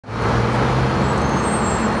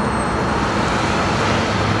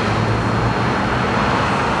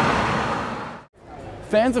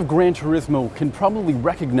Fans of Gran Turismo can probably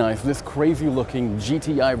recognize this crazy-looking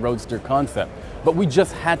GTI Roadster concept, but we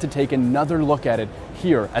just had to take another look at it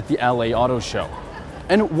here at the LA Auto Show.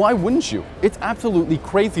 And why wouldn't you? It's absolutely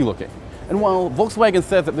crazy looking. And while Volkswagen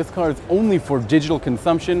says that this car is only for digital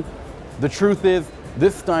consumption, the truth is,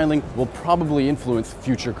 this styling will probably influence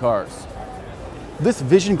future cars. This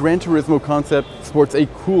Vision Gran Turismo concept sports a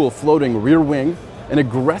cool floating rear wing, an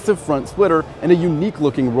aggressive front splitter, and a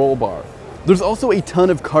unique-looking roll bar. There's also a ton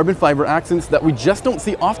of carbon fiber accents that we just don't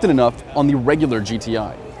see often enough on the regular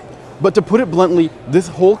GTI. But to put it bluntly, this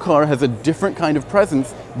whole car has a different kind of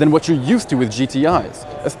presence than what you're used to with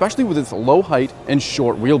GTIs, especially with its low height and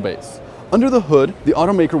short wheelbase. Under the hood, the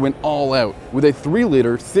automaker went all out with a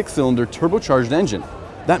 3-liter, 6-cylinder turbocharged engine.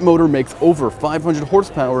 That motor makes over 500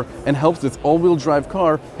 horsepower and helps this all-wheel drive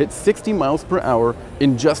car hit 60 miles per hour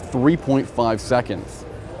in just 3.5 seconds.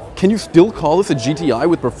 Can you still call this a GTI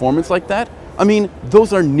with performance like that? I mean,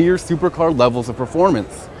 those are near supercar levels of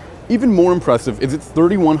performance. Even more impressive is its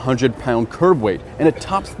 3,100-pound curb weight and a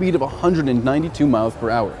top speed of 192 miles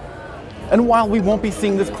per hour. And while we won't be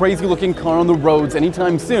seeing this crazy-looking car on the roads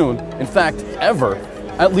anytime soon, in fact, ever,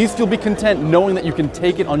 at least you'll be content knowing that you can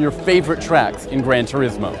take it on your favorite tracks in Gran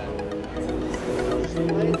Turismo.